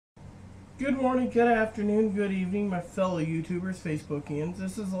Good morning, good afternoon, good evening, my fellow YouTubers, Facebookians.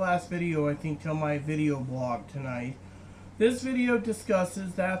 This is the last video, I think, till my video blog tonight. This video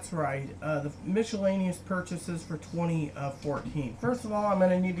discusses, that's right, the miscellaneous purchases for 2014. First of all, I'm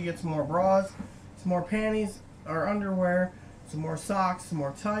going to need to get some more bras, some more panties or underwear, some more socks, some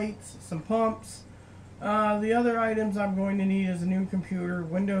more tights, some pumps. The other items I'm going to need is a new computer,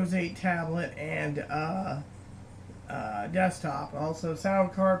 Windows 8 tablet, and desktop. Also,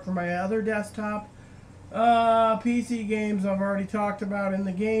 sound card for my other desktop. PC games I've already talked about in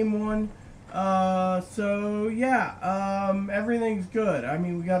the game one. So yeah, everything's good. I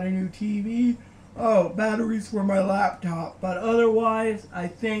mean, we got a new TV. Oh, batteries for my laptop. But otherwise, I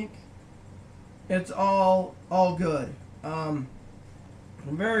think it's all good.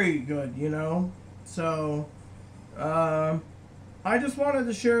 Very good, you know. So, I just wanted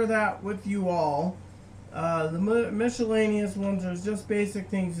to share that with you all. The miscellaneous ones are just basic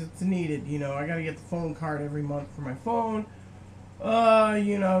things that's needed. You know, I gotta get the phone card every month for my phone.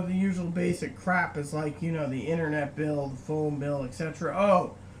 You know, the usual basic crap is like, you know, the internet bill, the phone bill, etc.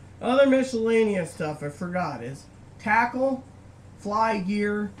 Oh, other miscellaneous stuff I forgot is tackle, fly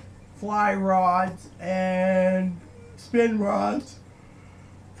gear, fly rods, and spin rods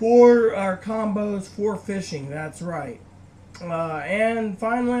for our combos for fishing. That's right. And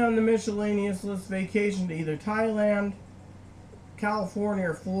finally on the miscellaneous list, vacation to either Thailand, California,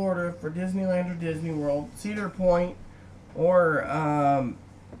 or Florida for Disneyland or Disney World, Cedar Point, or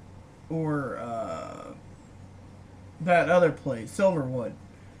that other place, Silverwood.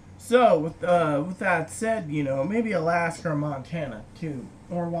 So with that said, you know, maybe Alaska or Montana too,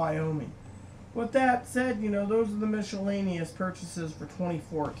 or Wyoming. With that said, you know, those are the miscellaneous purchases for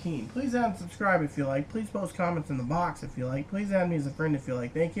 2014. Please add and subscribe if you like. Please post comments in the box if you like. Please add me as a friend if you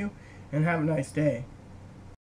like. Thank you, and have a nice day.